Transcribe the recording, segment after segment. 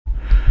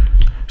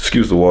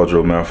Excuse the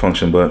wardrobe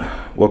malfunction, but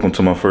welcome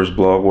to my first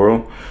blog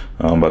world.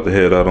 I'm about to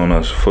head out on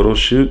a photo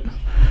shoot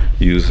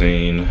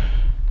using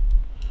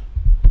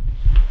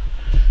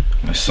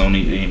my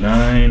Sony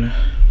A9.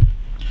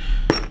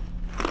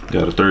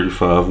 Got a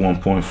 35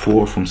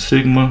 1.4 from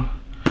Sigma,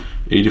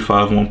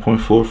 85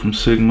 1.4 from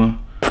Sigma,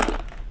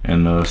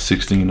 and a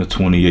 16 to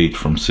 28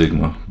 from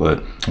Sigma.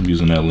 But I'm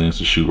using that lens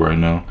to shoot right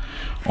now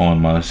on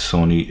my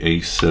Sony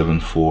A7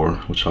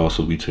 IV, which I'll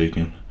also be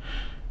taking.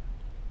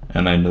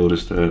 And I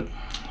noticed that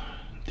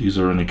these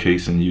are in the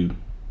case and you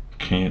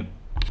can't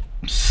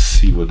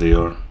see what they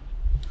are.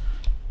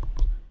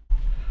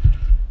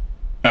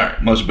 All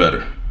right, much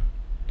better.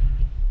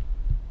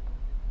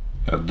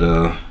 Got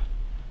the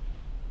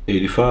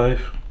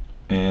 85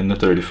 and the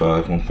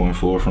 35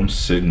 1.4 from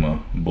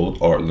Sigma, both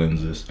art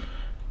lenses.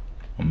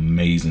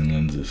 Amazing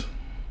lenses.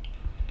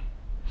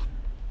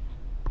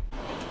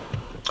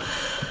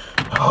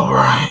 All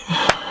right.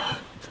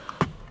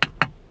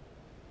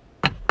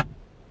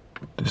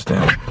 This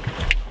damn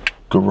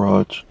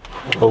garage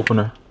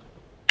opener.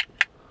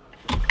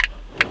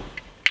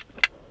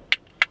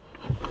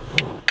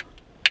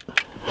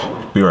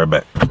 Be right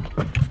back.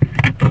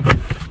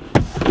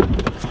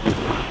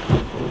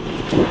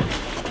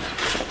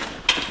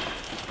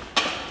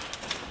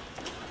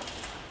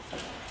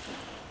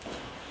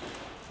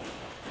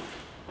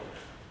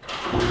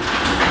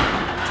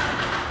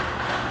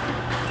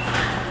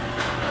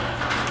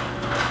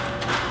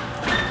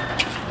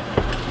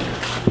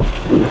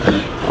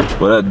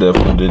 Well, that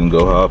definitely didn't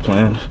go how I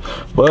planned,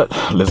 but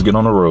let's get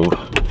on the road.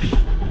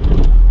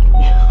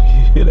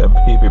 You hear that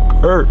baby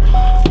purr?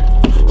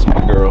 It's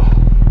my girl.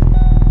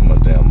 My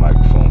damn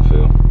microphone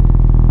fell.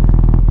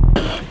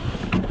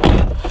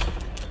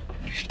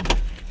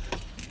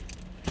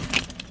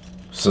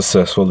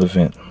 Successful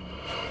event.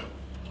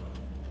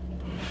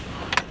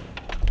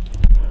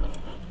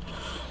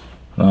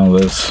 Now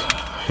let's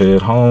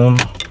head home.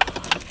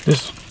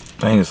 This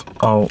thing is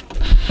all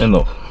in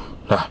the...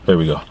 there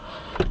we go.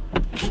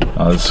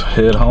 Let's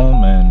head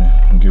home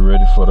and get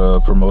ready for the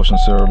promotion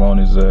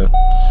ceremonies at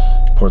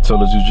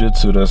Portela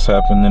Jiu-Jitsu that's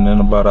happening in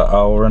about an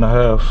hour and a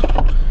half.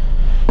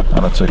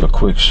 I'm gonna take a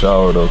quick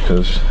shower though,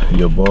 cause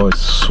your boy's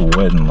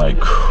sweating like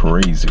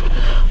crazy.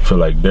 I feel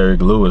like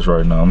Derek Lewis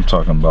right now. I'm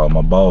talking about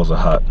my balls are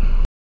hot.